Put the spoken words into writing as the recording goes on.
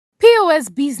POS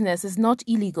business is not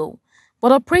illegal,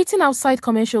 but operating outside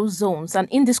commercial zones and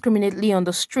indiscriminately on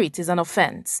the street is an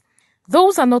offense.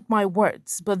 Those are not my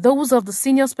words, but those of the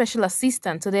Senior Special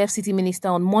Assistant to the FCT Minister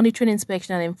on Monitoring,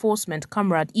 Inspection and Enforcement,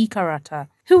 Comrade E. Karata,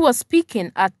 who was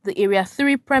speaking at the Area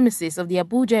 3 premises of the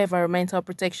Abuja Environmental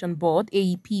Protection Board,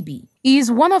 AEPB. He is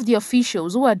one of the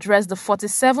officials who addressed the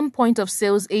 47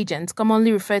 point-of-sales agents,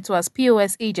 commonly referred to as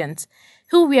POS agents,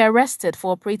 who were arrested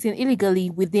for operating illegally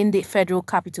within the Federal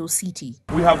Capital City.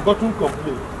 We have gotten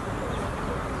complaint,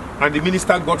 and the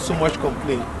minister got so much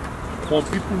complaint from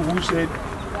people who said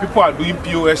people are doing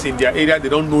POS in their area, they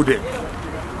don't know them.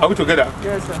 Are we together?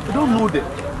 Yes, sir. They don't know them.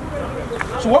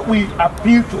 So what we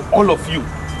appeal to all of you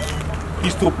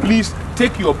is to please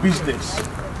take your business.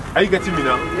 Are you getting me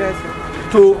now? Yes,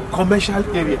 sir. To commercial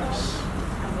areas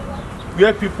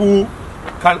where people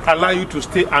can allow you to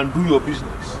stay and do your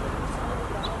business.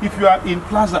 If you are in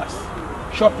plazas,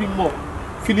 shopping mall,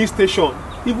 filling station,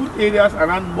 even areas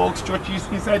around mosques, churches,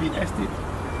 inside the estate,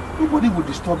 nobody will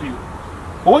disturb you.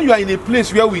 But when you are in a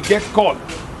place where we get called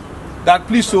that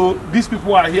please, so these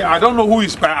people are here, I don't know who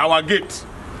is by our gate,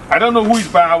 I don't know who is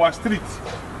by our street.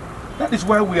 That is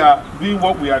why we are doing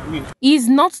what we are doing. He is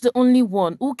not the only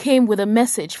one who came with a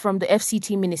message from the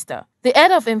FCT minister. The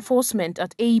head of enforcement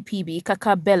at AEPB,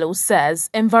 Kaka Bello, says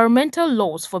environmental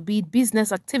laws forbid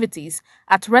business activities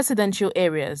at residential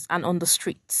areas and on the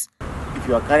streets. If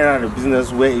you are carrying out a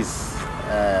business where it's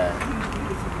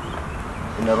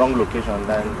in the wrong location,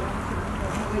 then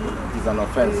it's an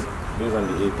offense based on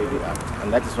the AEPB Act,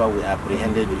 and that is why we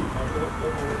apprehended you.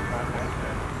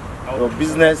 Your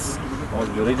business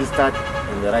must be registered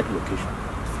in the right location.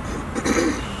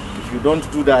 If you don't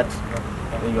do that,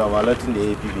 then you are violating the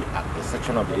AEPB Act, a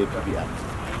section of the AEPB Act,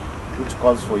 which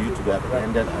calls for you to be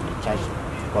apprehended and be charged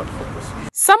with court for prosecution.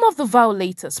 Some of the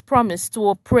violators promised to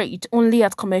operate only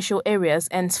at commercial areas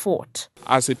henceforth.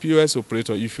 As a POS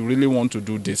operator, if you really want to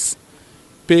do this,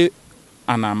 pay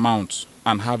an amount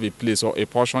and have a place or a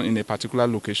portion in a particular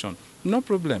location, no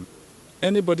problem.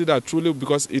 Anybody that truly,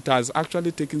 because it has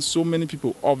actually taken so many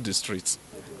people off the streets.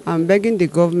 I'm begging the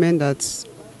government that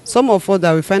some of us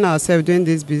that we find ourselves doing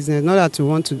this business, not that we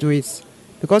want to do it,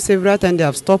 because every time they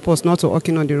have stopped us not to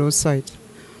walking on the roadside.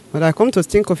 But I come to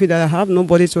think of it that I have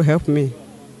nobody to help me,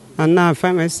 and now I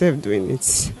find myself doing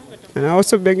it. And I'm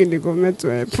also begging the government to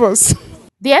help us.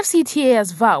 The FCTA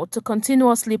has vowed to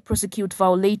continuously prosecute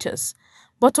violators,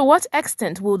 but to what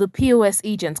extent will the POS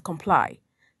agents comply?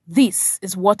 This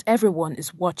is what everyone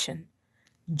is watching.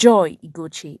 Joy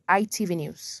Igochi, ITV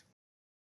News.